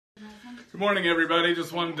Good morning, everybody.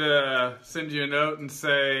 Just wanted to send you a note and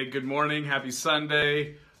say good morning, happy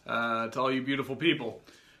Sunday to all you beautiful people.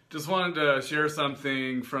 Just wanted to share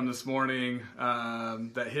something from this morning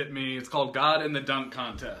that hit me. It's called God in the Dunk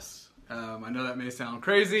Contest. I know that may sound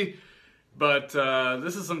crazy, but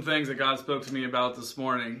this is some things that God spoke to me about this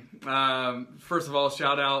morning. First of all,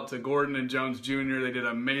 shout out to Gordon and Jones Jr. They did an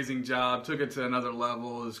amazing job, took it to another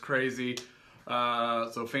level. It was crazy.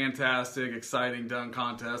 So fantastic, exciting dunk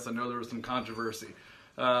contest. I know there was some controversy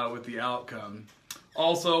with the outcome.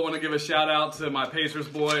 Also, want to give a shout out to my Pacers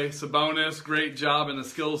boy, Sabonis. Great job in the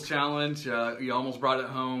skills challenge. He almost brought it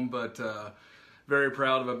home, but very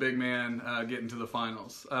proud of a big man getting to the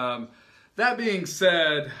finals. That being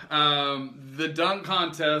said, the dunk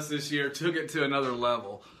contest this year took it to another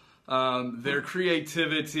level. Their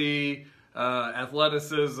creativity,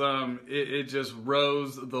 athleticism, it just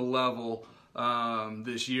rose the level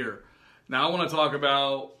this year. Now I want to talk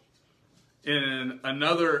about in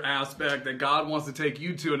another aspect that God wants to take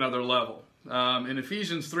you to another level. In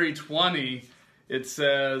Ephesians 3:20, it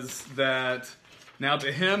says that, now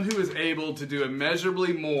to him who is able to do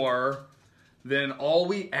immeasurably more than all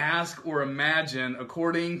we ask or imagine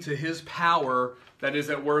according to his power that is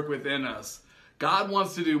at work within us. God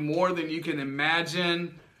wants to do more than you can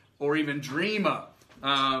imagine or even dream of.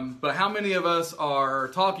 But how many of us are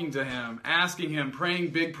talking to him, asking him, praying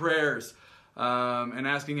big prayers, and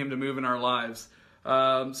asking him to move in our lives?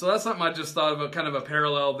 So that's something I just thought of, kind of a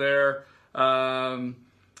parallel there.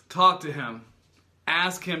 Talk to him.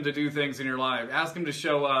 Ask him to do things in your life. Ask him to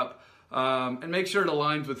show up, and make sure it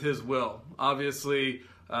aligns with his will. Obviously,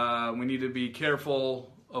 we need to be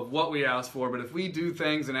careful of what we ask for, but if we do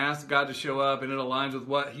things and ask God to show up and it aligns with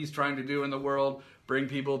what he's trying to do in the world, bring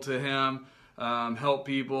people to him, help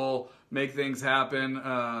people, make things happen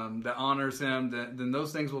that honors him, then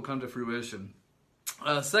those things will come to fruition.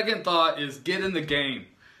 Second thought is get in the game.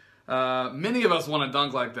 Many of us want to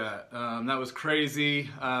dunk like that. That was crazy.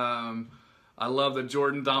 I love the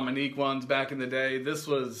Jordan Dominique ones back in the day. This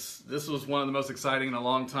was one of the most exciting in a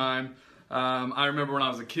long time. I remember when I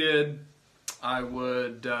was a kid, I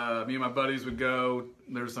would, me and my buddies would go,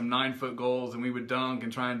 there were some 9-foot goals, and we would dunk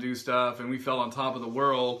and try and do stuff, and we felt on top of the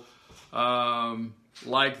world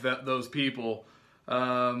like those people.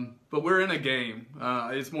 But we're in a game.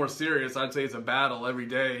 It's more serious. I'd say it's a battle every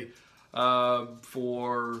day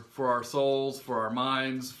for our souls, for our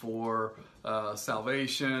minds, for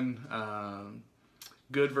salvation,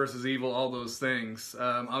 good versus evil, all those things.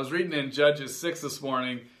 I was reading in Judges 6 this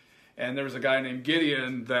morning, and there was a guy named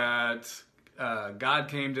Gideon that God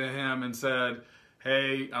came to him and said,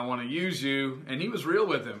 hey, I want to use you. And he was real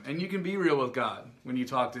with him. And you can be real with God when you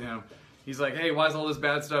talk to him. He's like, hey, why is all this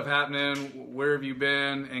bad stuff happening? Where have you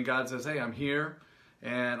been? And God says, hey, I'm here,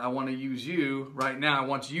 and I want to use you right now. I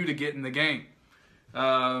want you to get in the game.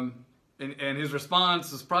 And his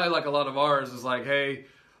response is probably like a lot of ours, is like, hey,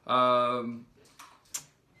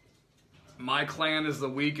 my clan is the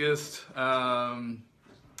weakest. I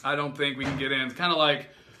don't think we can get in. It's kind of like,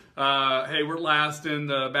 hey, we're last in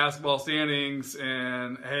the basketball standings,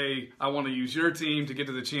 and hey, I want to use your team to get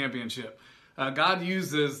to the championship. God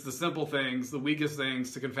uses the simple things, the weakest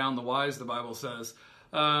things, to confound the wise, the Bible says.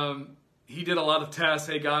 He did a lot of tests.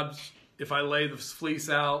 Hey, God, if I lay the fleece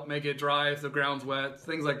out, make it dry if the ground's wet,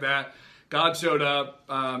 things like that. God showed up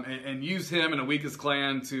and used him and a weakest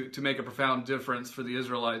clan to make a profound difference for the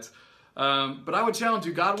Israelites. But I would challenge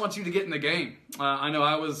you, God wants you to get in the game. I know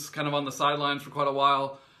I was kind of on the sidelines for quite a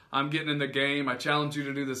while. I'm getting in the game. I challenge you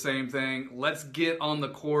to do the same thing. Let's get on the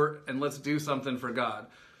court and let's do something for God.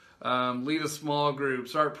 Lead a small group.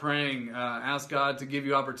 Start praying. Ask God to give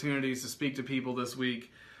you opportunities to speak to people this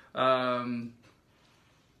week. And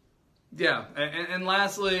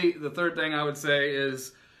lastly, the third thing I would say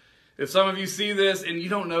is, if some of you see this and you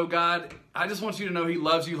don't know God, I just want you to know he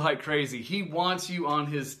loves you like crazy. He wants you on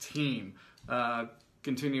his team.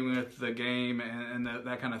 Continuing with the game and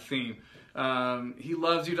that kind of theme. He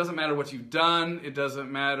loves you. It doesn't matter what you've done. It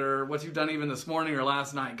doesn't matter what you've done even this morning or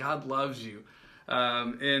last night. God loves you.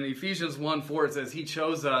 In Ephesians 1:4, it says he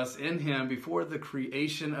chose us in him before the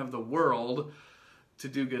creation of the world to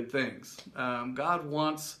do good things. God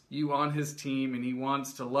wants you on his team, and he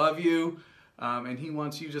wants to love you, and he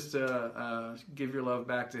wants you just to give your love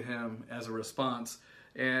back to him as a response.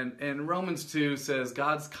 And Romans 2 says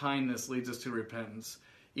God's kindness leads us to repentance.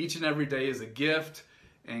 Each and every day is a gift,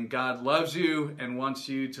 and God loves you and wants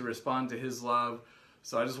you to respond to his love.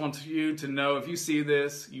 So I just want you to know, if you see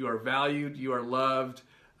this, you are valued, you are loved.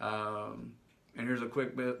 And here's a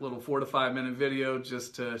quick little 4 to 5 minute video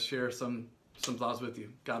just to share some thoughts with you.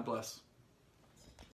 God bless.